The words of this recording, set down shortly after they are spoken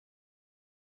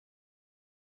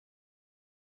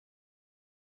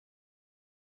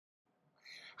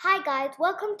Hi guys,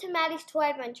 welcome to Maddie's Toy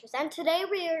Adventures, and today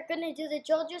we are going to do the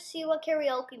JoJo Siwa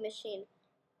Karaoke machine.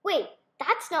 Wait,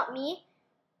 that's not me.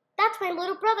 That's my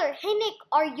little brother. Hey Nick,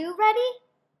 are you ready?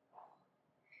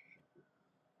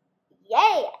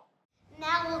 Yay!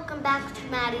 Now welcome back to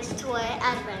Maddie's Toy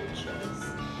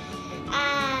Adventures.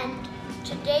 And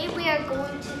today we are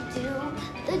going to do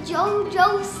the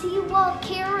JoJo Siwa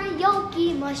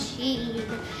Karaoke machine.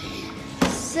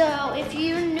 So, if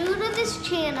you're new to this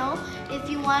channel, if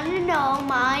you want to know,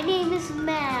 my name is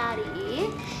Maddie,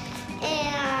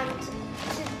 and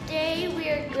today we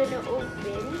are going to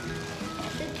open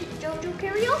the JoJo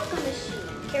Karaoke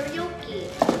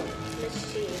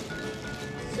machine.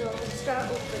 So, let's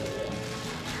start opening it.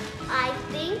 I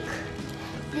think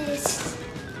this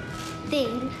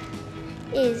thing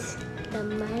is the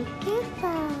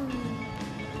microphone.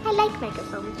 I like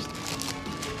microphones.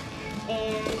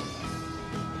 And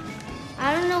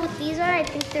I don't know what these are. I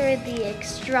think they're the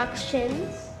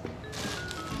instructions.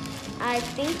 I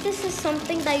think this is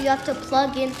something that you have to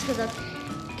plug into the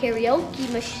karaoke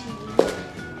machine.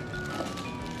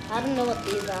 I don't know what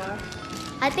these are.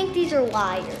 I think these are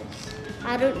wires.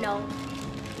 I don't know.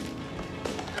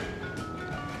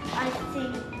 I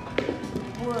think,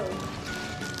 whoa.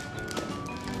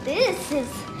 This is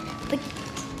the,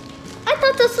 I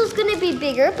thought this was gonna be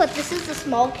bigger, but this is the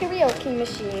small karaoke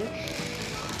machine.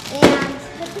 And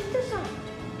I think there's a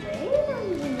rain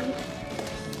underneath.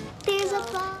 There's a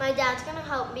ball. My dad's gonna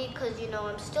help me because, you know,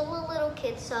 I'm still a little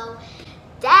kid. So,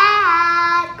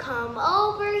 Dad, come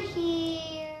over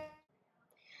here.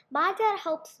 My dad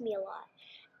helps me a lot.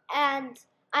 And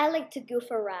I like to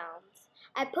goof around.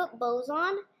 I put bows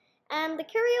on. And the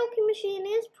karaoke machine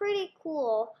is pretty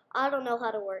cool. I don't know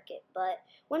how to work it. But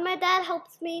when my dad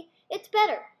helps me, it's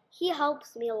better. He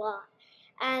helps me a lot.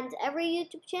 And every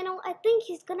YouTube channel, I think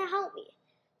he's gonna help me.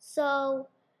 So,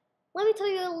 let me tell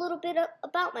you a little bit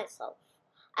about myself.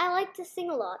 I like to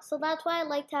sing a lot, so that's why I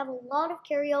like to have a lot of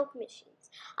karaoke machines.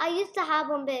 I used to have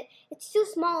one, but it's too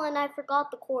small and I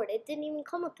forgot the cord. It didn't even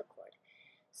come with the cord.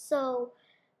 So,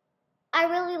 I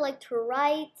really like to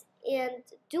write and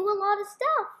do a lot of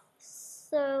stuff.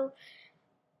 So,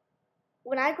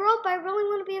 when I grow up, I really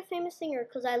want to be a famous singer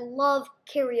because I love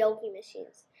karaoke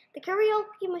machines. The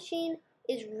karaoke machine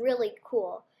is really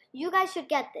cool. You guys should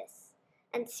get this.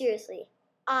 And seriously,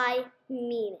 I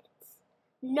mean it.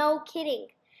 No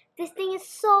kidding. This thing is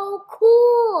so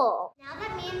cool. Now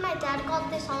that me and my dad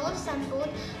got this all assembled,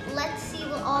 let's see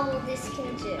what all of this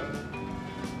can do.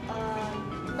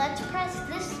 Let's press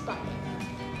this button.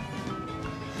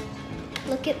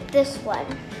 Look at this one.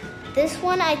 This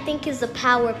one I think is the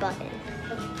power button.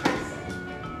 Let's press it.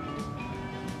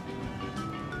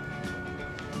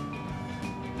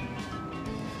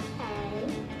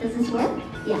 Does this work?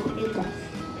 Yeah, it does.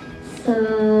 So,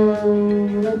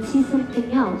 let's see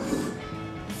something else.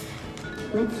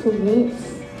 What's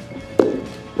this?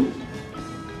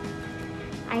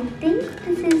 I think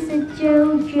this is a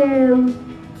JoJo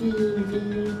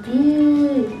DVD.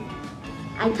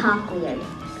 I talk weird.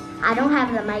 I don't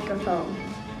have the microphone.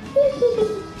 Is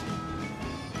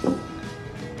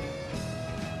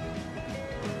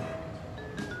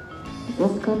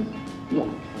this good? Yeah.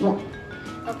 Okay.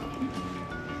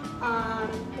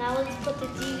 Now let's put the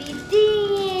DVD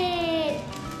in.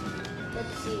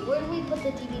 Let's see, where do we put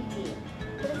the DVD?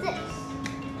 What is this?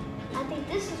 I think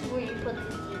this is where you put the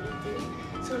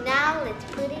DVD. So now let's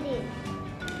put it in.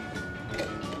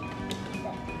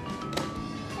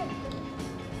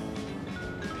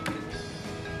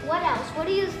 What else? What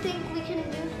do you think we can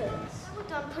do for this? We're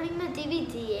done putting the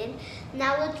DVD in.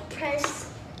 Now let's press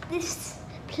this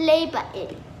play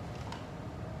button.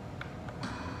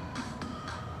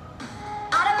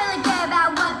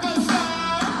 About what they say.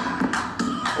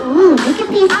 Ooh, look at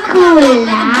these cool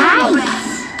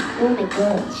lights. Oh my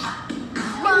gosh.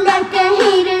 Let the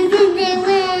haters in their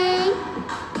way.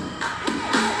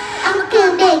 I'ma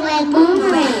come back like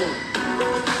boomerang.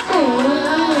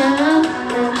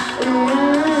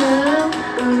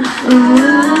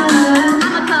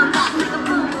 I'ma come back like a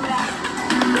boomerang.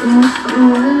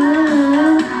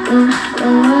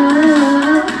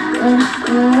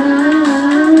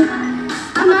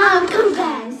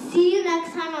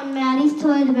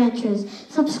 Toy Adventures.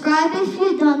 Subscribe if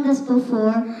you've done this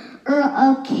before, or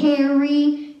a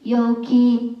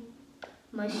karaoke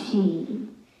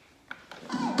machine.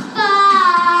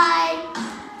 Bye!